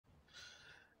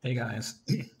Hey guys,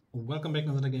 welcome back to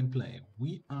another gameplay.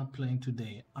 We are playing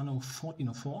today Anno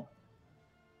 1404.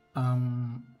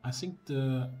 I think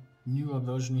the newer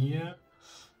version here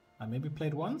I maybe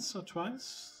played once or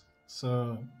twice.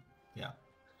 So yeah,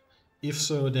 if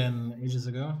so, then ages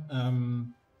ago.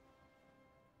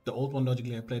 The old one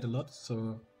logically I played a lot,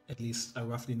 so at least I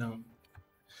roughly know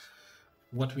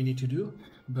what we need to do.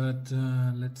 But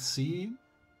let's see.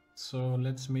 So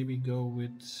let's maybe go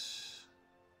with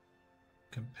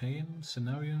campaign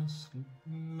scenarios.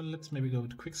 Let's maybe go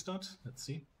with quick start. Let's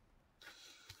see.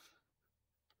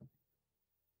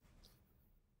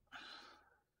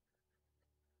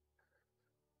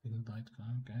 Invite,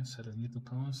 okay, set a little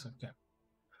pause. Okay,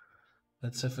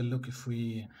 let's have a look if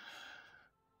we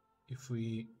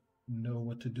know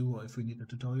what to do or if we need a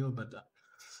tutorial. But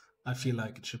I feel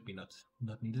like it should be not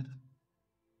needed.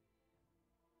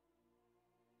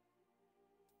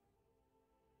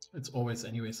 It's always,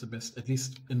 anyways, the best. At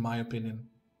least in my opinion,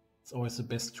 it's always the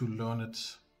best to learn it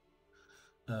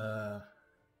the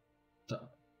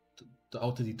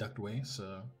autodidact way.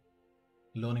 So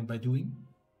learning by doing.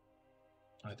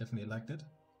 I definitely like that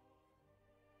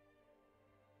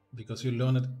because you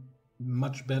learn it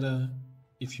much better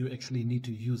if you actually need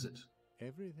to use it.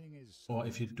 Everything is or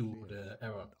if you do the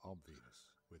error.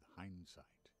 Obvious with hindsight,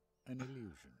 an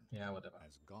illusion. Yeah, whatever.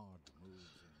 As God moves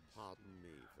in. Pardon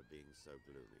me for being so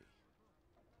gloomy.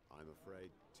 I'm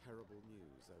afraid terrible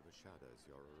news overshadows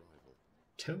your arrival.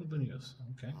 Terrible news,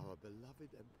 okay. Our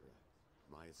beloved Emperor,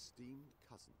 my esteemed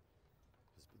cousin,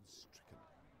 has been stricken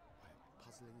by a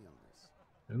puzzling illness.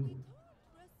 Ooh.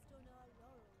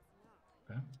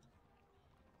 Okay.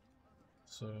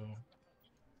 So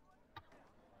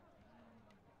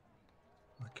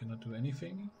I cannot do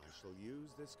anything. I shall use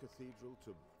this cathedral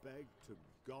to beg to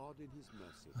God in his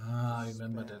mercy I to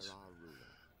remember spare that. our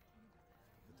ruler.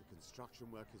 But the construction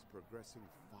work is progressing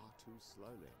far too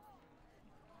slowly.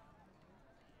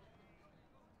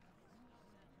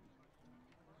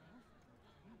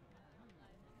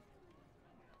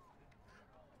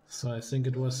 So I think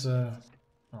it was Ah,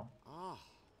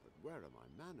 but where are my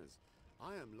manners?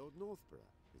 I am Lord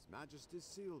Northborough, His Majesty's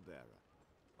seal bearer.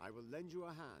 I will lend you a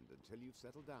hand until you've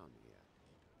settled down here.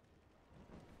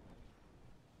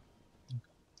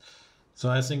 So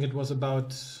I think it was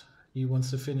about he wants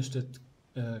to finish the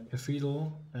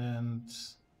cathedral and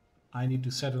I need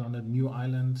to settle on a new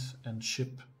island and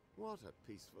ship. What a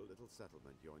peaceful little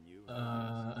settlement your new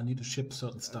I need to ship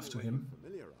certain stuff to him.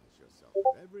 Familiarize yourself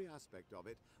with every aspect of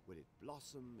it, will it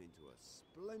blossom into a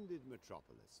splendid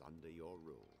metropolis under your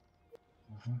rule.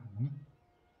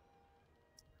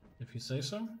 If you say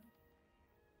so.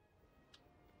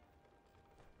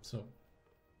 So,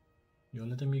 you're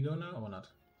letting me go now or not?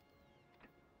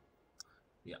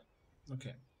 Yeah,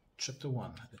 okay. Chapter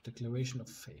 1, the Declaration of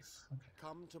Faith. Okay.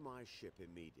 Come to my ship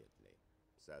immediately,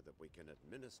 so that we can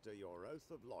administer your oath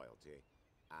of loyalty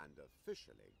and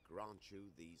officially grant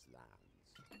you these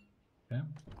lands. Okay.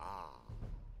 Ah,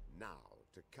 now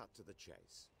to cut to the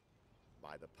chase.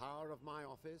 By the power of my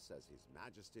office as His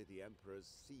Majesty the Emperor's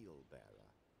seal bearer,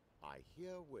 I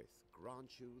herewith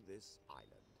grant you this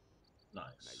island.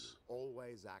 Nice. May you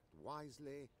always act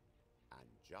wisely and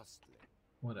justly.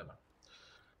 Whatever.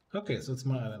 Okay, so it's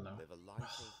my island now. Live a life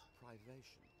of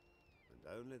privation,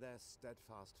 and only their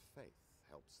steadfast faith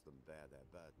helps them bear their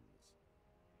burdens.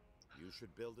 You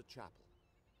should build a chapel.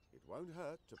 It won't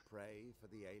hurt to pray for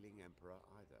the ailing emperor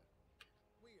either.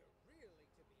 We are really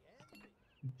to be happy.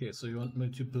 Okay, so you want me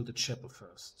to build a chapel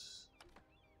first.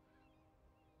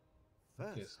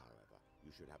 First, Okay. however,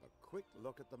 you should have a quick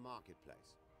look at the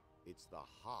marketplace. It's the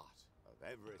heart of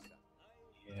every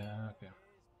settlement. Yeah, okay.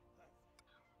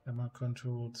 Emma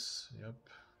controls, yep.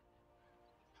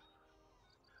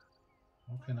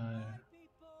 How can I... Hi,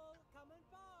 people, come and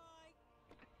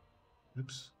buy.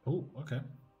 Oops. Oh, okay.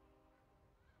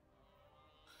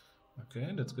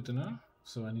 Okay, that's good to know.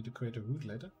 So I need to create a route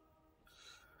later.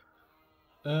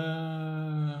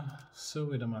 So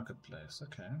with the marketplace,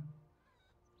 okay.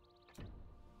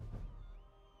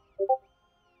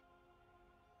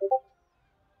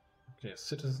 Okay,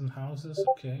 citizen houses,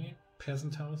 okay.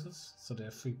 Peasant houses, so there are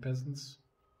 3 peasants.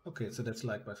 Okay, so that's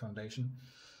like by foundation.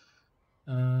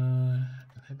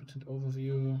 Inhabitant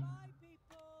overview. Hi,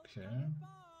 people, Okay. come and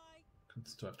buy.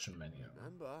 Construction menu.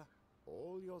 Remember,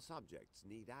 all your subjects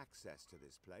need access to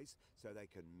this place so they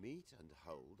can meet and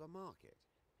hold a market.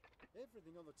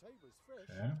 Everything on the table is fresh.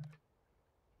 Okay.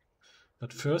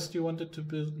 But first you wanted to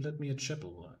build, let me a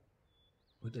chapel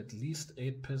with at least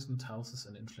 8 peasant houses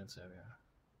and influence area.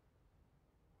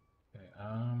 Okay,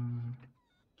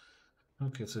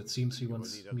 okay, so it seems he You will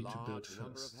wants need a me to large build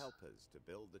number of first. helpers to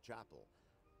build the chapel,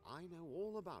 I know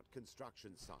all about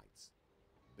construction sites.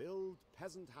 Build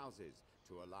peasant houses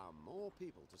to allow more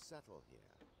people to settle here.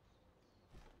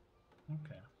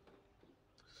 Okay.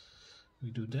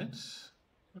 We do that.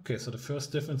 Okay, so the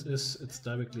first difference is it's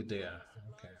directly there.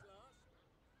 Okay.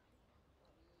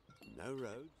 No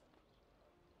road.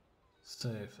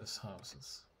 Save as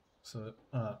houses. So,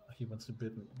 he wants to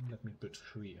build, let me build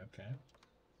 3, okay.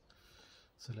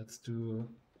 So let's do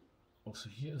also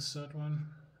here a third one.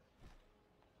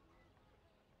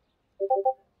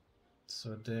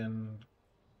 So then,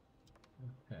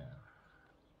 okay.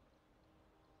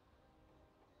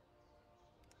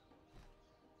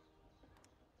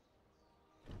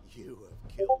 You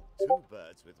have killed 2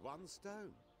 birds with 1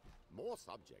 stone. More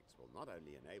subjects will not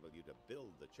only enable you to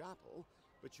build the chapel,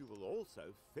 but you will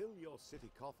also fill your city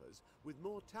coffers with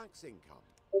more tax income.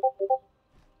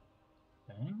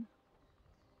 Okay.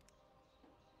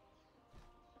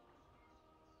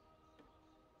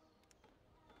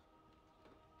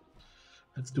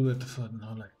 Let's do it for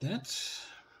now like that.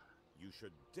 You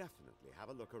should definitely have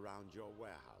a look around your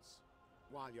warehouse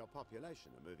while your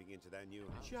population are moving into their new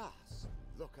house. Just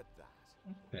look at that.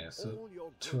 Okay, so All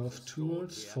your goods 12 are stored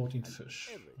tools, here, 14 and fish.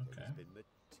 Everything Okay. has been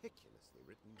meticulously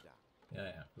written down.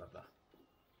 Yeah, blah blah.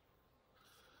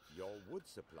 Your wood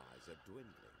supplies are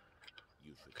dwindling.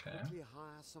 You should Okay. quickly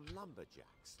hire some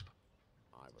lumberjacks.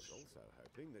 I was also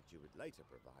hoping that you would later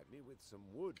provide me with some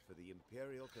wood for the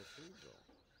Imperial Cathedral.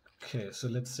 Okay, so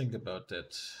let's think about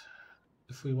that.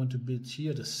 If we want to build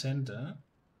here the center,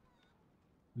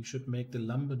 we should make the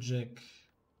lumberjack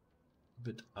a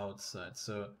bit outside.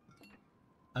 So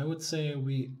I would say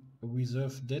we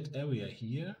reserve that area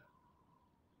here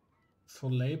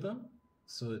for labor,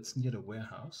 so it's near the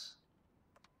warehouse.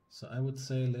 So I would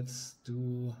say let's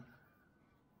do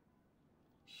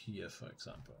here, for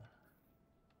example.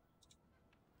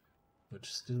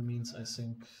 Which still means, I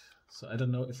think, so I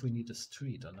don't know if we need a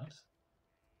street or not.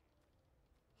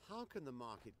 How can the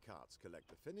market carts collect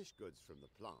the finished goods from the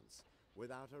plants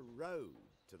without a road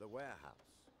to the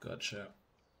warehouse? Gotcha.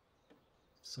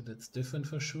 So that's different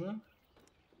for sure.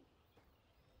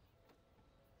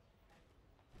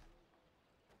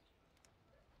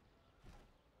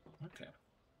 Okay.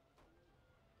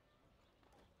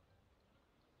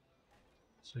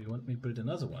 So you want me to build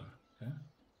another one, okay?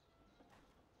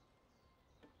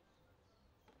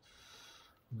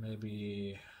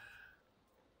 Maybe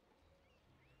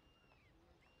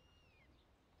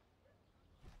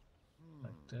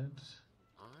like that.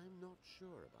 I'm not sure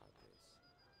about this.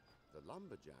 The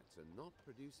lumberjacks are not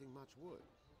producing much wood.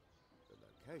 The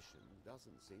location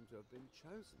doesn't seem to have been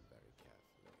chosen very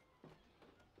carefully.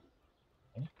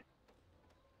 Okay.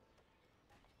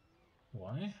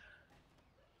 Why?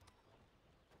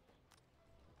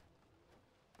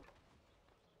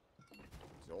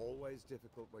 It's always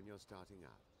difficult when you're starting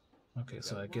out. Okay, But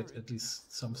so don't I get worry, at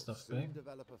least some you'll stuff soon back.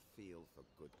 develop a feel for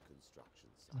good construction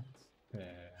sites.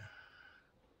 Okay.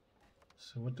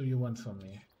 So what do you want from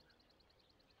me?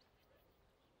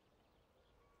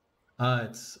 Ah,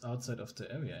 it's outside of the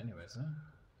area anyways, huh?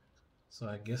 So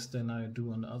I guess then I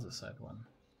do on the other side one.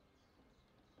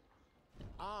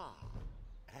 Ah,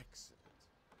 excellent.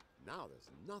 Now there's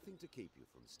nothing to keep you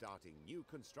from starting new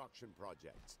construction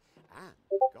projects. And,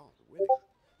 God willing,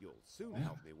 you'll soon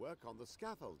help me work on the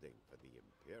scaffolding for the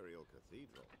Imperial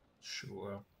Cathedral.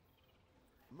 Sure.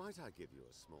 Might I give you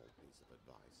a small piece of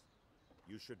advice?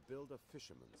 You should build a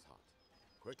fisherman's hut.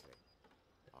 Quickly.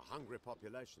 A hungry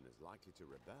population is likely to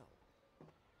rebel.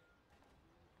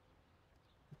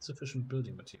 Sufficient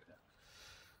building material.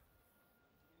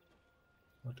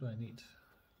 What do I need?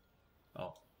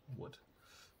 Oh, wood.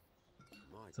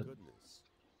 My So- goodness.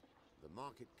 The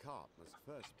market cart must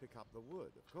first pick up the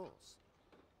wood, of course.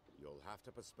 You'll have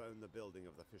to postpone the building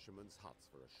of the fisherman's huts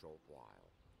for a short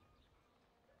while.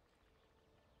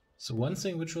 So one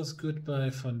thing which was good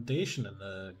by Foundation in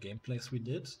the gameplays we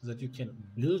did, that you can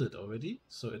build it already,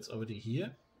 so it's already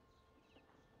here.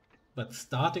 But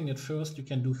starting it first, you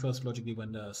can do first logically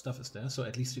when the stuff is there, so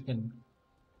at least you can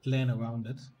plan around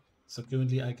it. So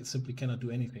currently I simply cannot do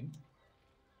anything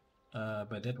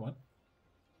by that one.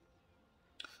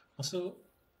 Also,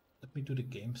 let me do the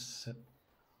game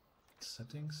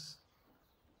settings.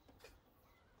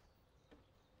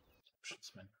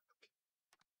 Options, man.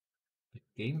 The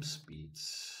game speed.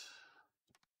 Is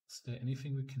there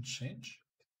anything we can change?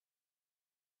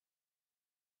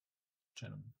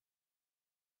 Channel.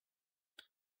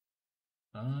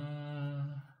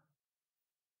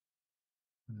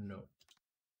 No,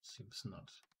 seems not.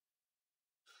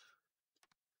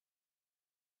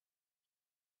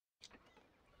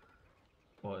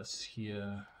 Or is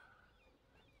here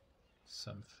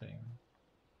something?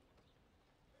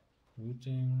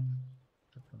 Routing,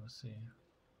 diplomacy.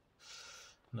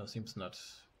 No, seems not,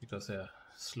 because they're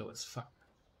slow as fuck.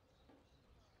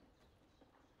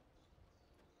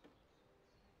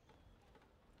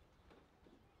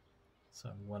 So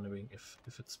I'm wondering if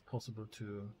it's possible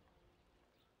to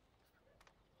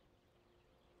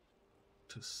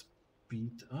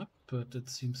speed up, but it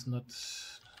seems not.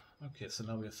 Okay, so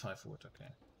now we have 5 wood.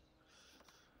 Okay,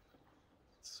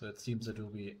 so it seems that it will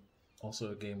be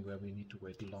also a game where we need to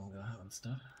wait longer on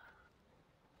stuff.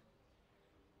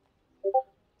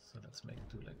 So let's make it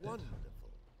do like Wonderful. that.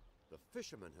 The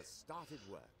fisherman has started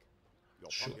work.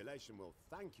 Your Sure. population will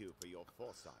thank you for your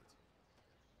foresight.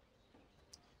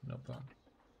 No problem.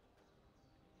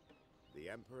 The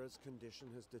Emperor's condition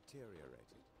has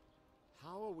deteriorated.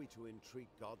 How are we to entreat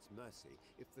God's mercy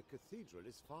if the cathedral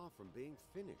is far from being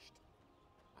finished?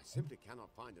 I simply cannot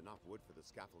find enough wood for the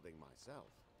scaffolding myself.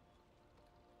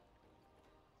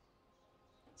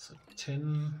 So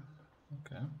 10.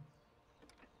 Okay.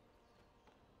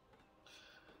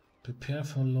 Prepare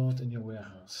for load in your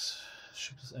warehouse.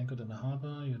 Ship is anchored in the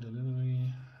harbor. Your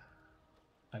delivery.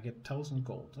 I get 1000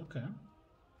 gold. Okay.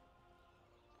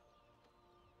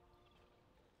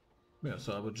 Yeah,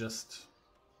 so I would just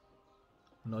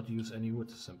not use any wood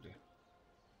simply.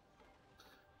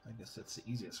 I guess that's the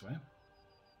easiest way.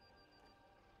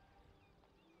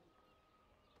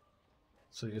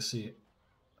 So you see,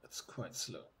 it's quite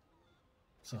slow.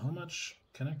 So how much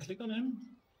can I click on him?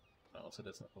 No, so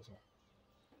that's not possible.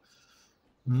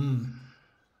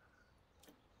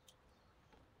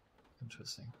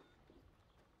 Interesting.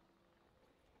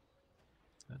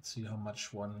 Let's see how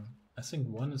much one. I think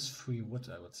 1 is free wood,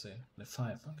 I would say. The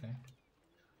 5, okay.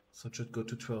 So it should go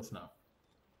to 12 now.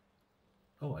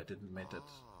 Oh, I didn't make that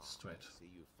straight. I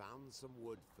see you found some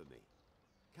wood for me.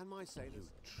 Can my sailors?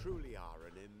 You truly are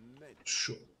an immense.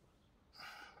 Sure.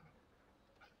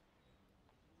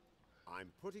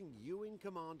 I'm putting you in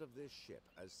command of this ship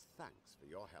as thanks for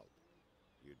your help.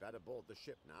 You'd better board the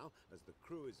ship now, as the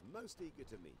crew is most eager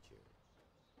to meet you.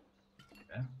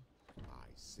 Okay. I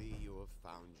see you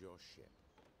have found your ship.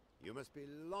 You must be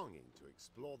longing to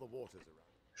explore the waters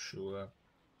around. Sure.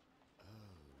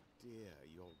 Oh dear,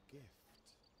 your gift.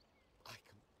 I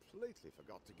completely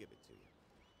forgot to give it to you.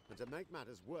 And to make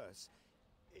matters worse,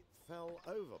 it fell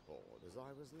overboard as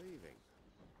I was leaving.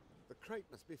 The crate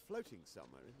must be floating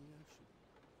somewhere in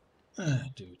the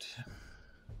ocean. Dude.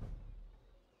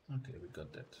 Okay, we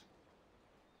got that.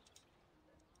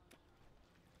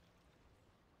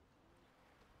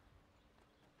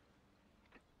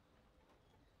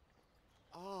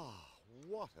 Ah,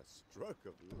 what a stroke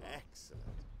of excellent.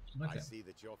 Okay. I see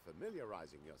that you're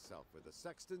familiarizing yourself with the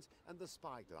sextant and the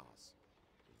spyglass.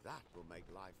 That will make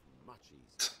life much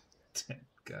easier. That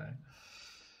guy.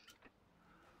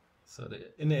 So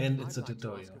in the end, it's I'd a like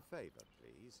tutorial. to ask a favor,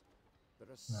 please. There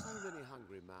are so many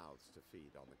hungry mouths to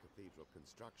feed on the cathedral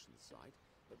construction site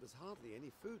that there's hardly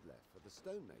any food left for the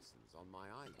stonemasons on my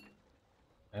island.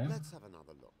 Okay. Let's have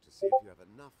another look to see if you have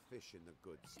enough fish in the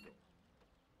goods store.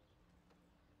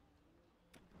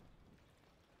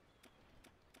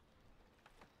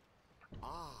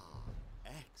 Ah,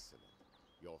 excellent.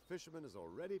 Your fisherman has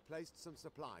already placed some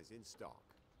supplies in stock.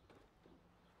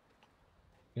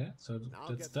 Yeah, so Now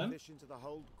that's get the done. fish into the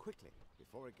hold quickly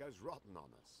before it goes rotten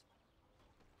on us.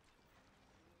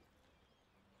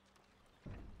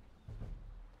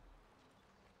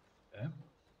 Okay.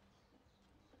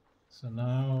 So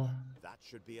now, That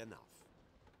should be enough.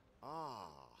 Ah,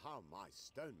 how my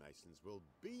stonemasons will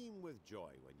beam with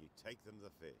joy when you take them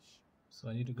the fish. so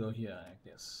I need to go here, I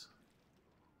guess.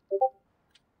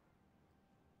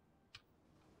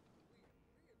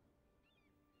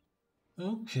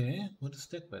 Okay, what is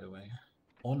that, by the way?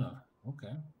 Honor.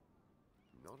 Okay.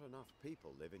 Not enough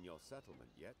people live in your settlement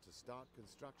yet to start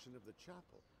construction of the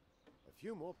chapel. A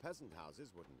few more peasant houses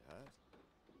wouldn't hurt.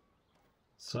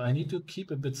 So I need to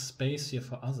keep a bit space here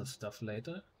for other stuff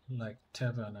later, like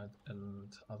tavern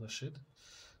and other shit.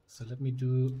 So let me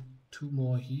do 2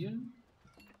 more here.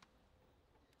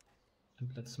 And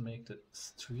let's make the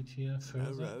street here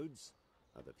further. No roads?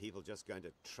 Are the people just going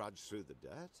to trudge through the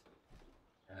dirt?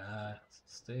 Ah,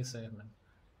 stay safe, man.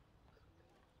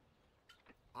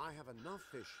 I have enough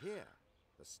fish here.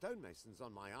 The stonemasons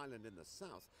on my island in the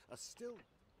south are still...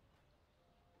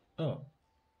 Oh,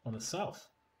 on the south.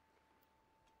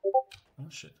 Oh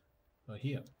shit. Oh,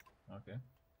 here. Okay.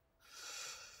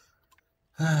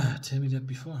 Ah, tell me that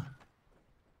before.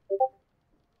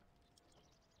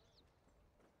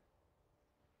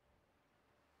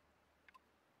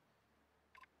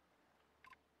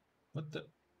 What the?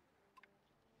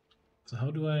 So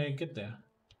how do I get there?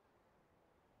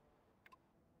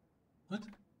 What?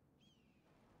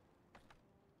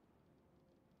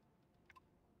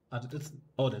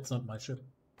 Oh, that's not my ship.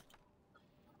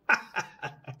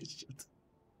 Shit.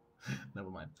 Never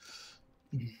mind.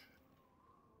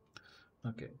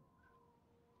 Okay.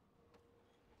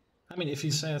 I mean, if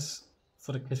he says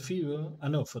for the cathedral, I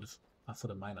know for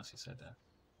the miners, he said that.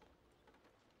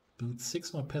 Build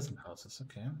 6 more peasant houses.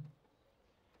 Okay.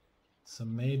 So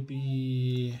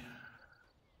maybe.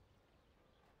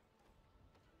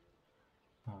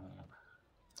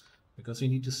 Because we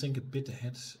need to think a bit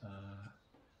ahead.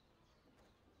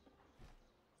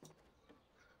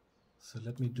 So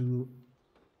let me do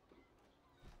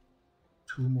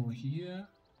 2 more here.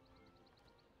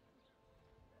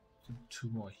 2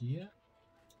 more here.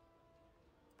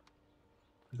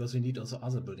 Because we need also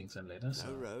other buildings then later. So.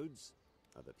 No roads?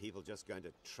 Are the people just going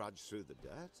to trudge through the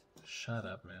dirt? Shut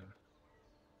up, man.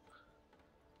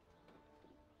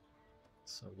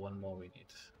 So 1 more we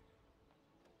need.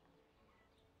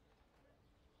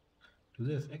 Do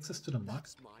they have access to the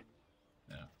market?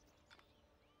 Yeah.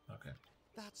 Okay.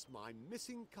 That's my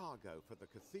missing cargo for the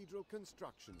cathedral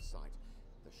construction site.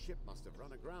 The ship must have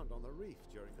run aground on the reef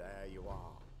during... There you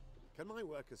are. Can my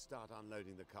workers start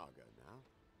unloading the cargo now?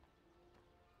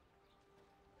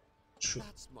 Sure.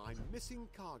 That's my missing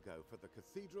cargo for the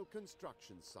cathedral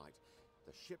construction site.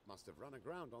 The ship must have run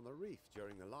aground on the reef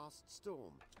during the last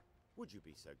storm. Would you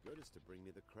be so good as to bring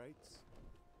me the crates?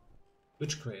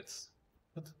 Which crates?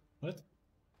 What? What?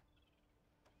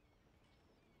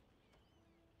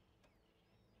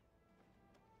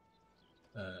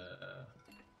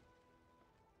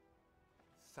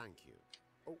 Thank you.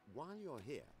 Oh, while you're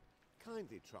here,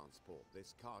 kindly transport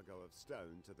this cargo of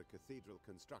stone to the cathedral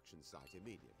construction site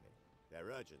immediately. They're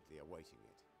urgently awaiting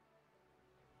it.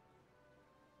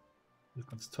 The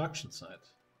construction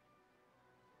site.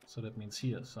 So that means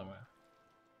here somewhere.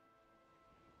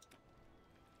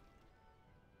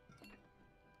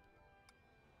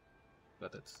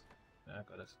 Got it. Yeah,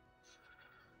 got it.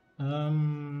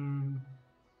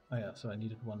 Oh yeah, so I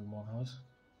needed 1 more house.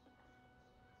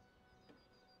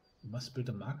 We must build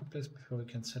a marketplace before we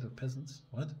can settle peasants.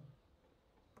 What?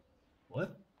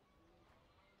 What?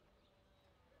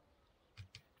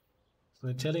 So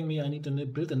you're telling me I need to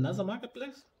build another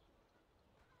marketplace?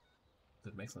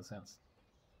 That makes no sense.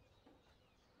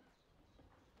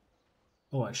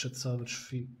 Oh, I should salvage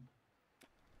free.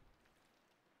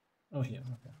 Oh, here,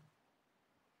 okay.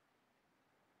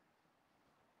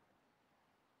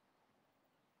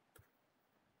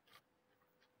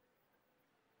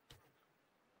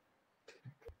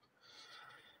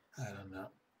 I don't know.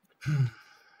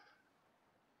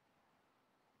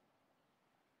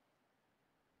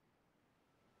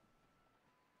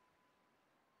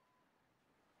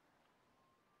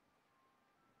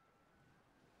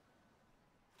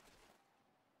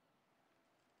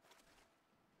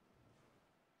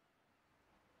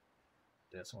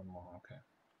 There's 1 more, okay.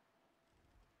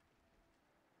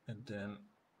 And then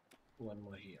 1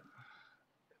 more here.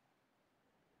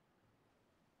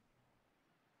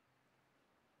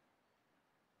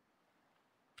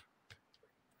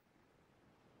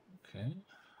 Okay,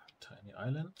 tiny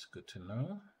island, good to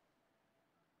know.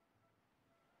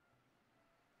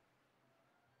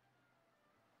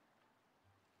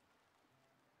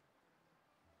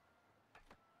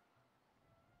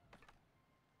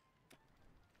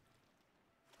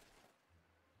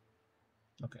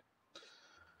 Okay,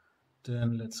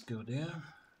 then let's go there.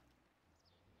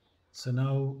 So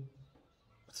now,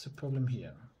 what's the problem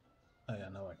here? Oh yeah,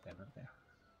 now I can, okay.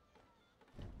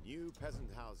 New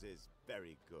peasant houses,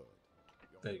 very good.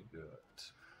 Very good.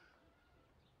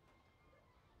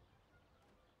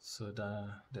 So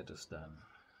that is done.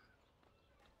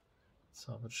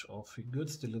 Salvage all 3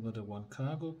 goods, deliver the 1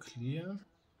 cargo, clear.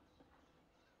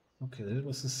 Okay, that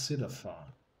was a cedar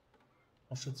farm.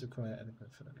 Offshoots require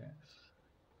adequate food, okay.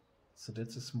 So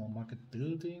that's a small market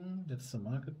building, that's the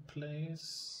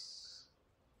marketplace.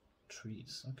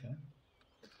 Trees, okay.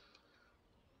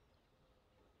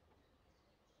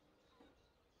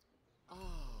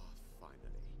 Ah,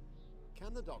 finally.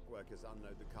 Can the dock workers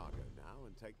unload the cargo now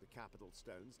and take the capital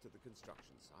stones to the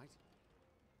construction site?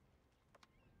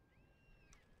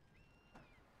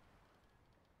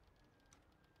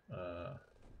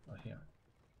 Oh, here.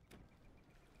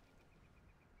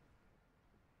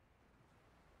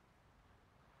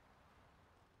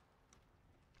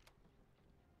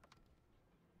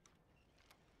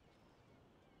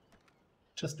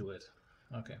 Just do it.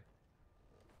 Okay.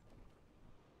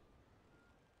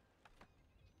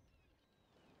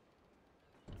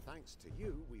 Thanks to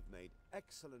you, we've made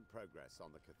excellent progress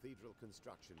on the cathedral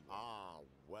construction. Ah,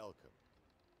 welcome.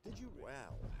 Did you...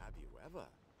 Well, have you ever?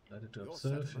 Let it to Your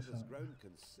observe. settlement has grown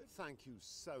Thank you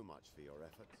so much for your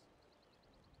efforts.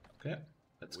 Okay,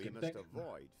 let's We get must back.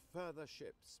 avoid further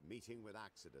ships meeting with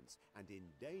accidents and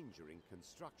endangering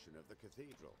construction of the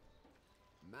cathedral.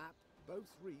 Map both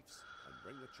reefs and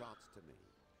bring the charts to me.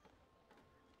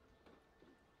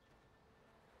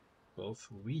 Both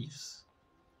reefs.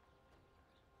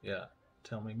 Yeah,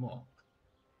 tell me more.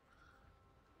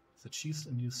 The chiefs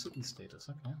a new city status,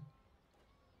 okay.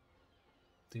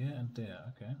 There and there,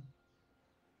 okay.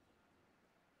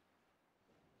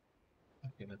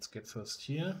 Okay, let's get first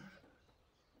here.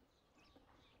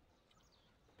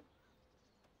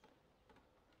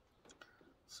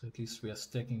 So at least we are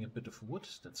stacking a bit of wood.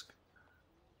 That's good.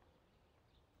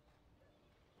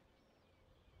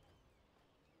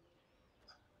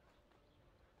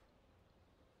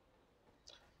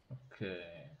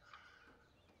 Okay.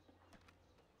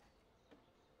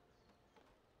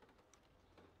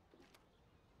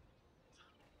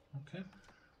 Okay.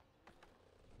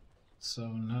 So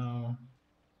now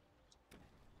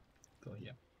go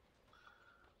here.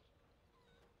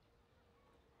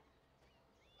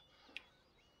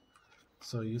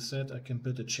 So you said I can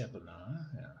build a chapel now, huh?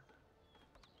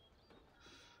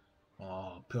 Yeah.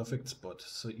 Oh, perfect spot.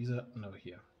 So either no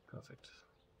here. Perfect.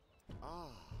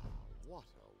 Ah, what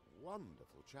a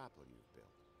wonderful chapel you've built.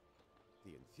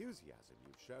 The enthusiasm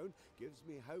you've shown gives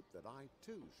me hope that I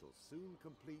too shall soon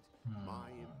complete my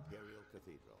imperial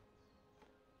cathedral.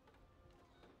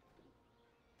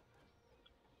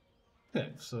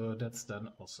 Okay, so that's done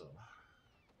also.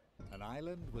 An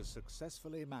island was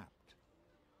successfully mapped.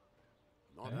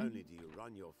 Not Okay. only do you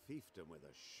run your fiefdom with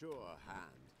a sure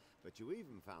hand, but you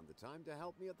even found the time to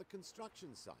help me at the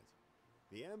construction site.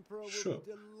 The Emperor will Sure.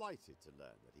 be delighted to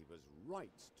learn that he was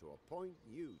right to appoint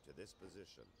you to this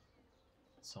position.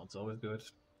 Sounds always good.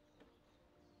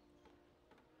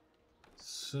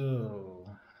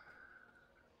 So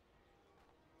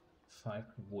 5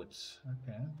 wood.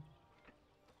 Okay.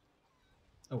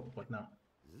 Oh, what now?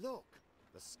 Look!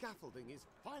 The scaffolding is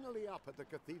finally up at the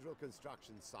cathedral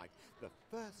construction site. The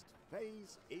first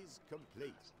phase is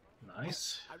complete.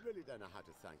 Nice. I really don't know how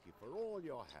to thank you for all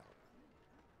your help.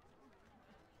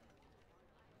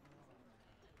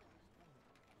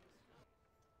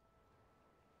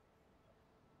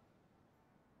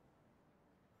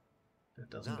 That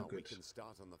doesn't Now look we good. can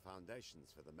start on the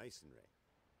foundations for the masonry.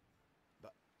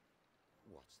 But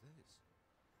what's this?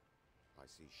 I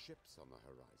see ships on the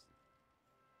horizon.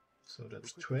 So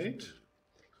that's Who could trade this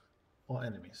be? or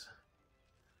enemies.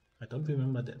 I don't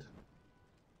remember that.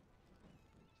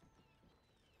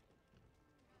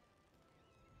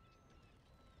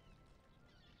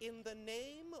 In the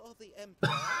name of the Emperor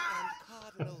and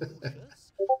Cardinal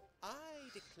Lucius, I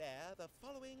declare the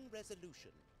following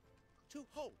resolution. To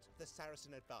halt the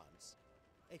Saracen advance.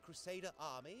 A Crusader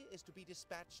army is to be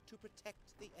dispatched to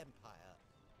protect the Empire.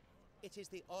 It is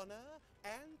the honor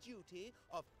and duty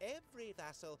of every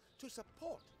vassal to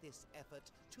support this effort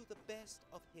to the best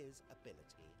of his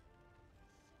ability.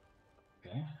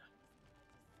 Okay.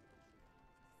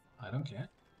 I don't care.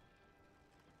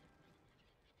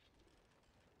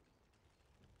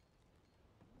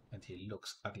 And he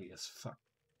looks ugly as fuck.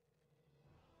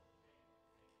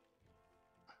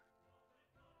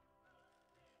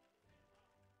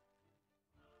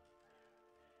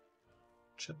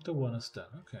 Chapter 1 is done.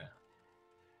 Okay.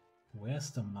 Where's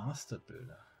the master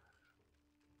builder?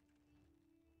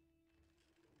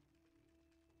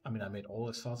 I mean, I made all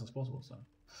as fast as possible, so.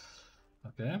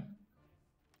 Okay.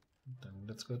 Then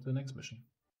let's go to the next mission.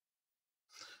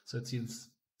 So it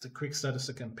seems the quick start is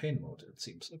the campaign mode, it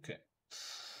seems. Okay.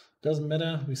 Doesn't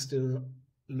matter, we still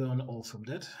learn all from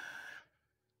that.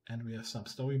 And we have some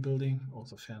story building,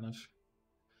 also fair enough.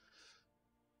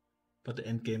 But the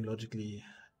end game logically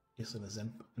is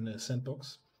in a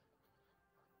sandbox.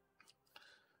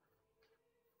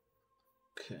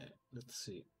 Okay, let's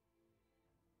see.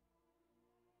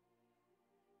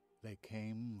 They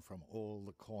came from all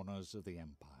the corners of the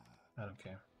empire. I don't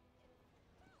care.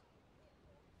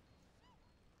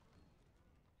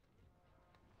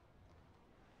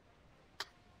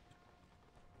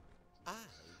 I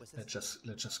was a Let's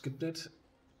just skip that.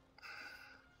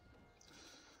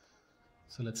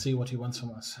 So let's see what he wants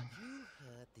from us. You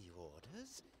heard the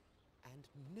orders, and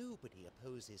nobody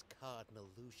opposes Cardinal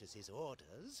Lucius's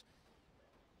orders.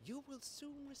 You will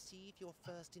soon receive your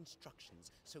first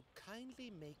instructions, so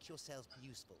kindly make yourself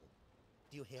useful.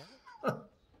 Do you hear?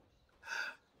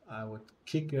 I would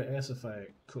kick your ass if I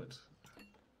could.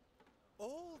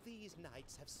 All these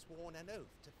knights have sworn an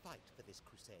oath to fight for this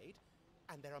crusade,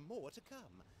 and there are more to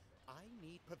come. I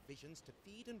need provisions to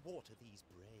feed and water these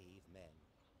brave men.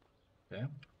 Okay.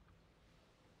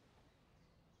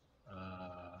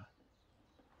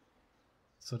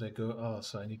 So they go, oh,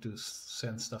 so I need to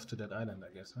send stuff to that island,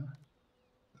 I guess, huh?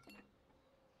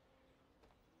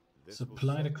 This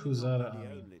Supply the will certainly Crusada not be the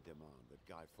army. only demand that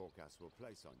Guy Fawcett will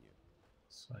place on you.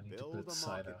 So I need to Build build a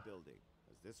cider. market building,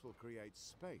 as this will create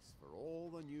space for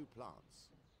all the new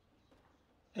plants.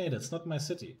 Hey, that's not my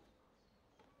city.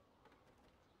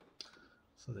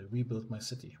 So they rebuilt my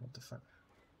city. What the fuck?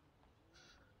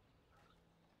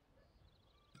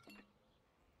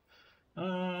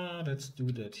 Let's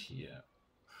do that here.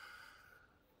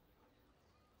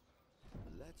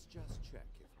 Let's just check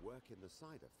if work in the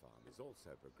cider farm is also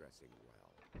progressing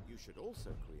well. You should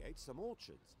also create some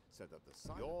orchards so that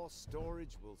your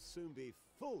storage will soon be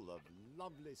full of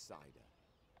lovely cider.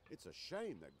 It's a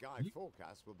shame that Guy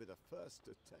Fawcett will be the first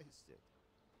to taste it.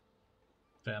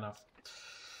 Fair enough.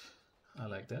 I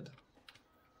like that.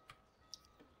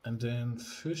 And then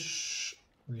fish,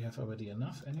 we have already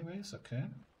enough anyways, okay.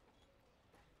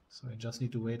 So I just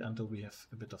need to wait until we have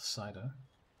a bit of cider.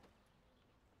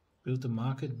 Build the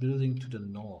market building to the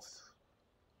north.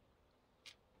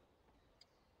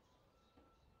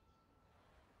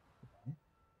 Okay.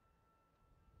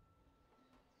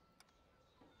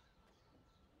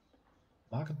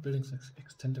 Market buildings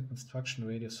extend the construction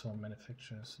radius for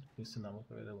manufacturers. Increase the number of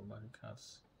available market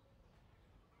cards.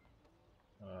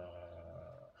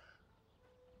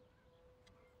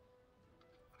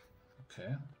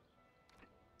 Okay.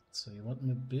 So you want me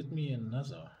to build me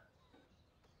another?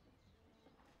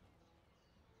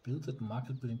 Build that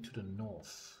market building to the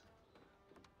north.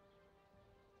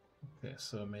 Okay,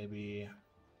 so maybe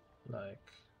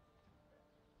like,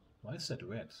 why is that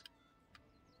red?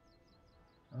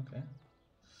 Okay.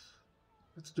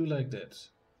 Let's do like that.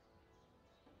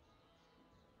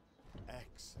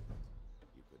 Excellent.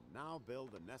 You can now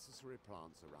build the necessary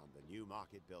plants around the new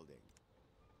market building.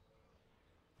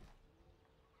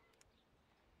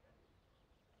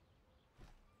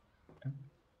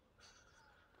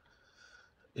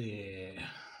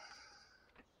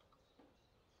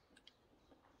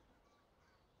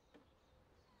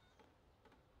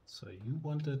 So you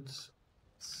wanted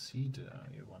cedar,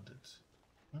 you wanted.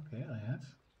 Okay, I have.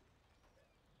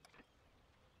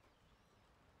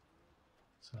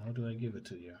 So how do I give it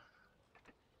to you?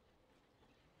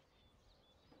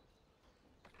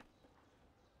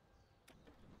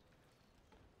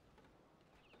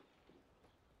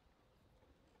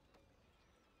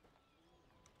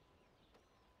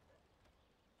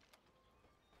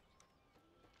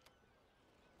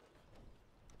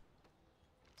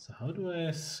 So how do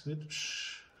I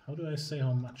switch? How do I say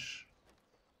how much?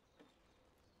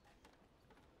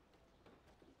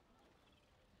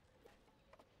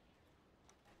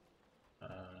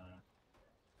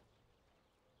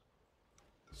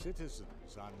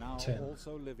 Citizens are now 10.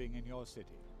 also living in your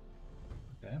city.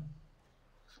 Okay.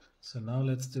 So now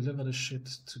let's deliver the shit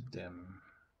to them.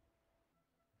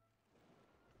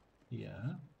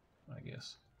 Yeah, I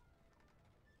guess.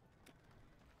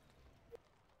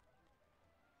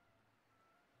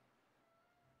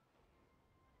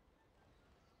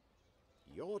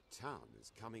 Your town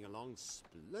is coming along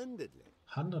splendidly.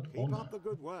 100 Keep honor. up the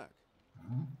good work.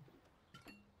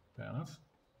 Fair enough.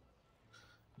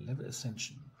 Level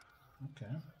ascension.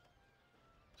 Okay.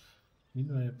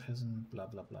 Meanwhile, peasant, blah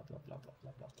blah blah blah blah blah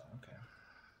blah blah blah. Okay.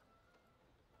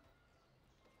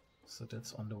 So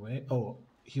that's on the way. Oh,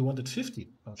 he wanted 50.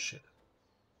 Oh shit.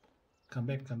 Come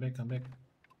back, come back, come back.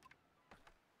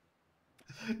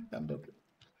 I'm not.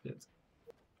 Shit.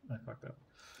 I fucked up.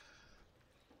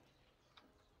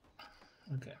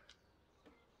 Okay.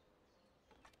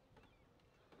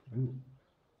 Ooh.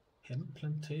 Hemp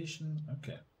plantation.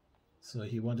 Okay. So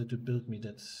he wanted to build me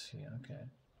that. Yeah, okay.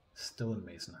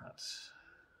 Stonemason hut.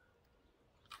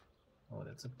 Oh,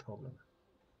 that's a problem.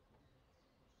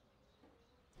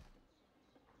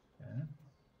 Okay.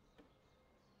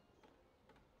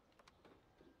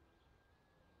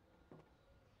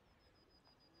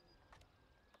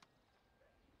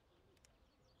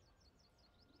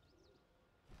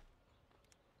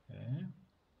 Okay.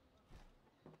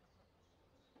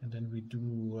 And then we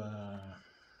do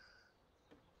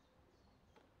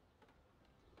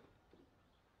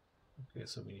okay,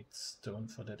 so we need stone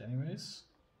for that anyways.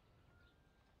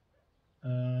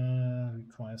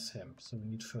 Requires hemp. So we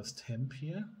need first hemp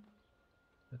here.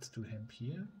 Let's do hemp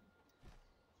here.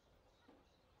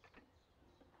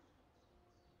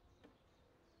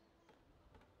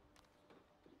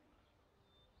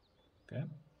 Okay.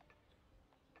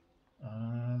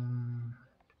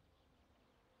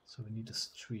 So we need a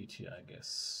street here, I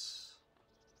guess.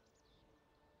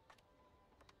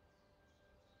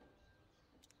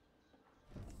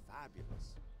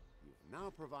 Fabulous. You've now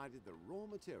provided the raw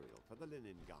material for the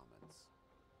linen garments.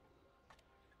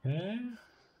 Okay,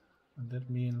 and that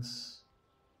means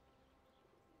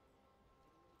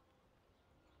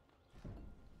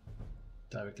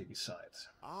directly beside.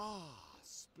 Ah,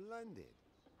 splendid.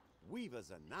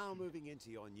 Weavers are now moving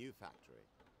into your new factory.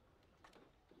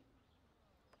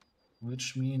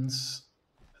 Which means,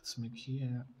 let's make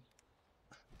here.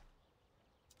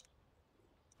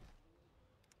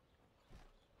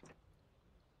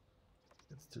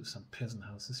 Let's do some peasant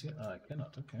houses here. Oh, I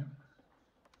cannot, okay.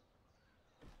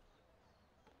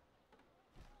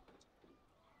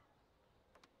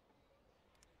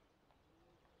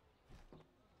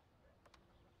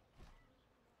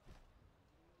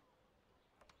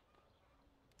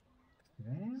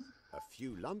 Okay. A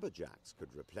few lumberjacks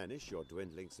could replenish your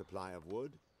dwindling supply of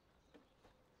wood.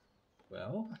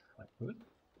 Well, I could.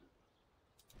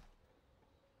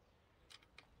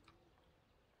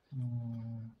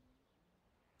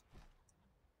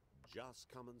 Just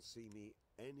come and see me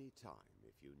anytime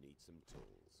if you need some tools.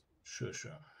 Sure,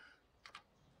 sure.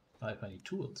 I need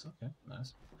tools. Okay,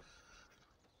 nice.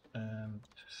 And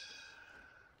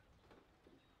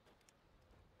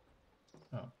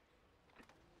oh,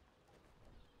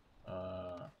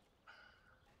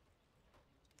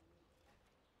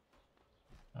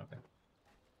 okay.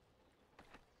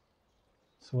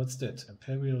 So what's that?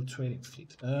 Imperial trading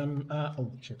fleet.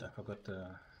 Oh shit! I forgot the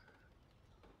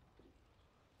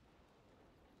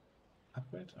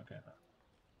upgrade. Okay.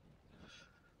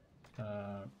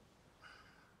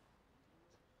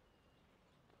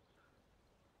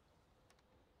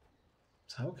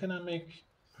 So how can I make?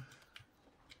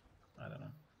 I don't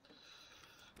know.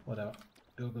 Whatever.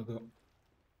 Go, go, go.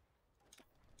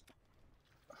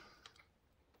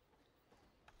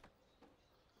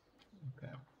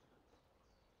 Okay.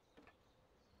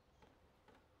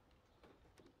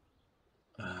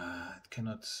 It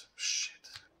cannot. Shit.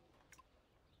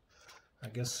 I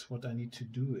guess what I need to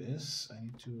do is I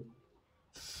need to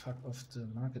fuck off the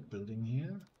market building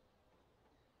here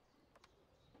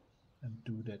and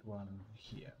do that one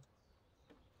here.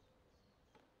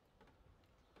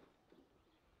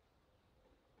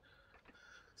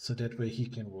 So that way he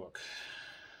can work.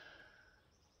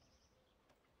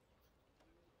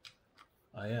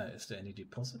 Ah yeah, is there any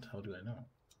deposit? How do I know?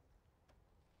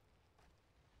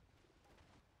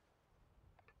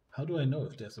 How do I know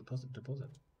if there's a deposit?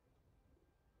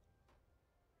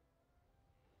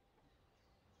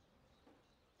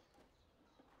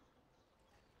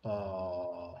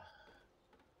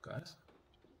 Guys?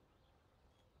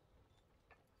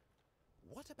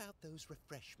 What about those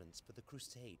refreshments for the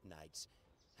Crusade Knights?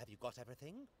 Have you got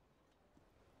everything?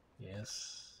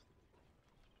 Yes.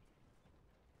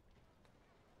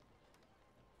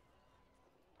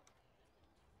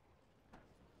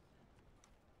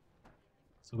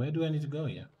 So where do I need to go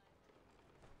here?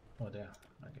 Oh, there,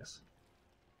 I guess.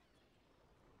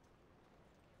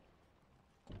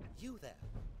 You there.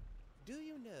 Do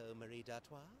you know Marie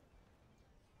d'Artois?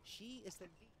 She is the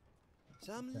lead.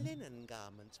 Some linen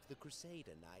garments for the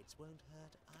Crusader Knights won't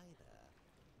hurt either.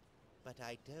 But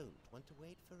I don't want to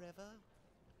wait forever.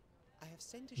 I have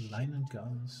sent a ship. Linen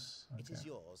garments. Okay. It is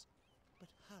yours. But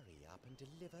hurry up and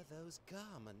deliver those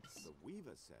garments. The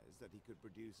weaver says that he could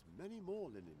produce many more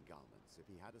linen garments if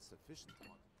he had a sufficient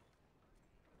one.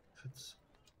 Fits.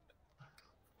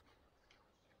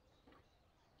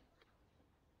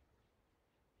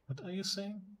 What are you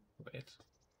saying? Wait.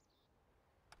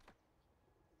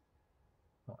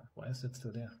 Oh, why is it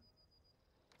still there?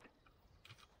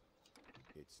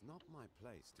 It's not my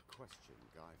place to question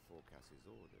Guy Fawkes's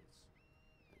orders.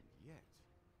 And yet,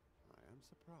 I am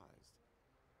surprised.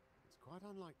 It's quite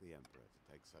unlike the Emperor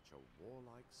to take such a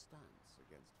warlike stance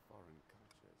against foreign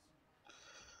cultures.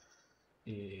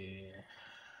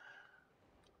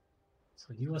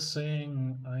 So you were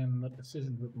saying I'm not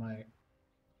efficient with my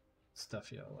stuff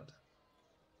here, or what?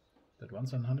 That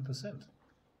runs on 100%.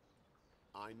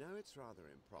 I know it's rather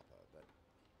improper, but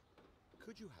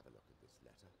could you have a look at this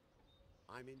letter?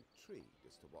 I'm intrigued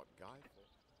as to what Guy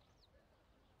Fawkes...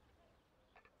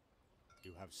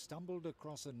 You have stumbled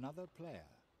across another player.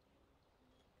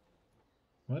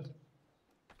 What?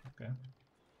 Okay.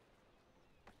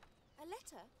 A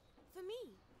letter? For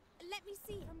me? Let me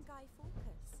see. From Guy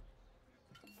Fawkes.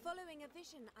 Following a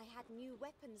vision, I had new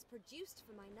weapons produced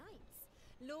for my knights.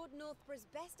 Lord Northborough's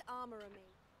best armourer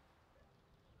made.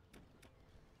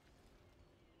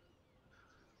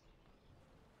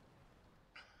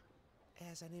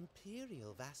 As an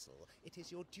imperial vassal, it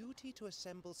is your duty to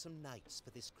assemble some knights for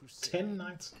this crusade. 10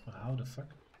 knights? How the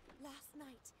fuck? Last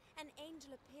night, an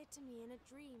angel appeared to me in a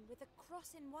dream with a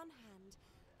cross in one hand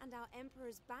and our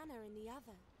Emperor's banner in the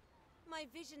other. My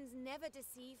visions never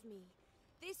deceive me.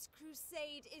 This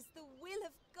crusade is the will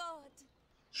of God.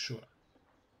 Sure.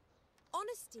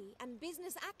 Honesty and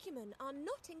business acumen are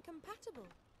not incompatible.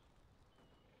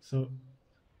 So,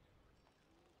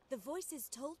 The voices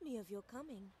told me of your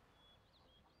coming.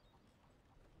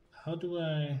 how do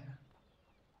I...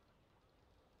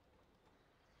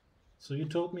 So you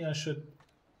told me I should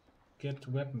get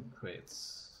weapon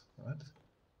crates, right?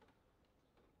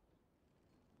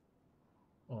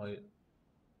 Or I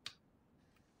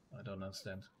don't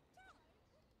understand.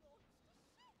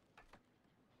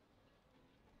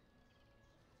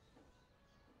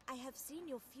 I have seen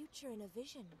your future in a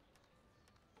vision.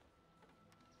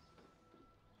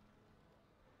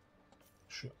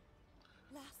 Sure.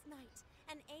 Last night,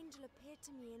 an angel appeared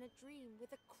to me in a dream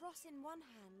with a cross in one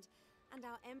hand and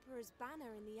our Emperor's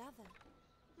banner in the other.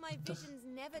 My What the visions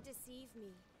never deceive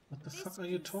me. What the This fuck are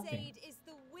you talking? crusade is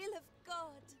the will of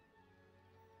God.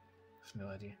 I have no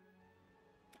idea.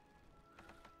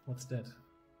 What's that?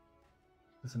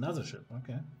 There's another ship,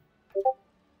 okay.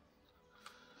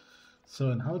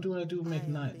 So, and how do I do make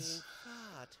I'm knights? being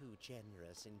far too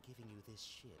generous in giving you this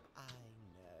ship, I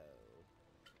know.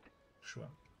 Sure.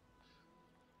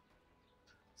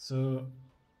 So,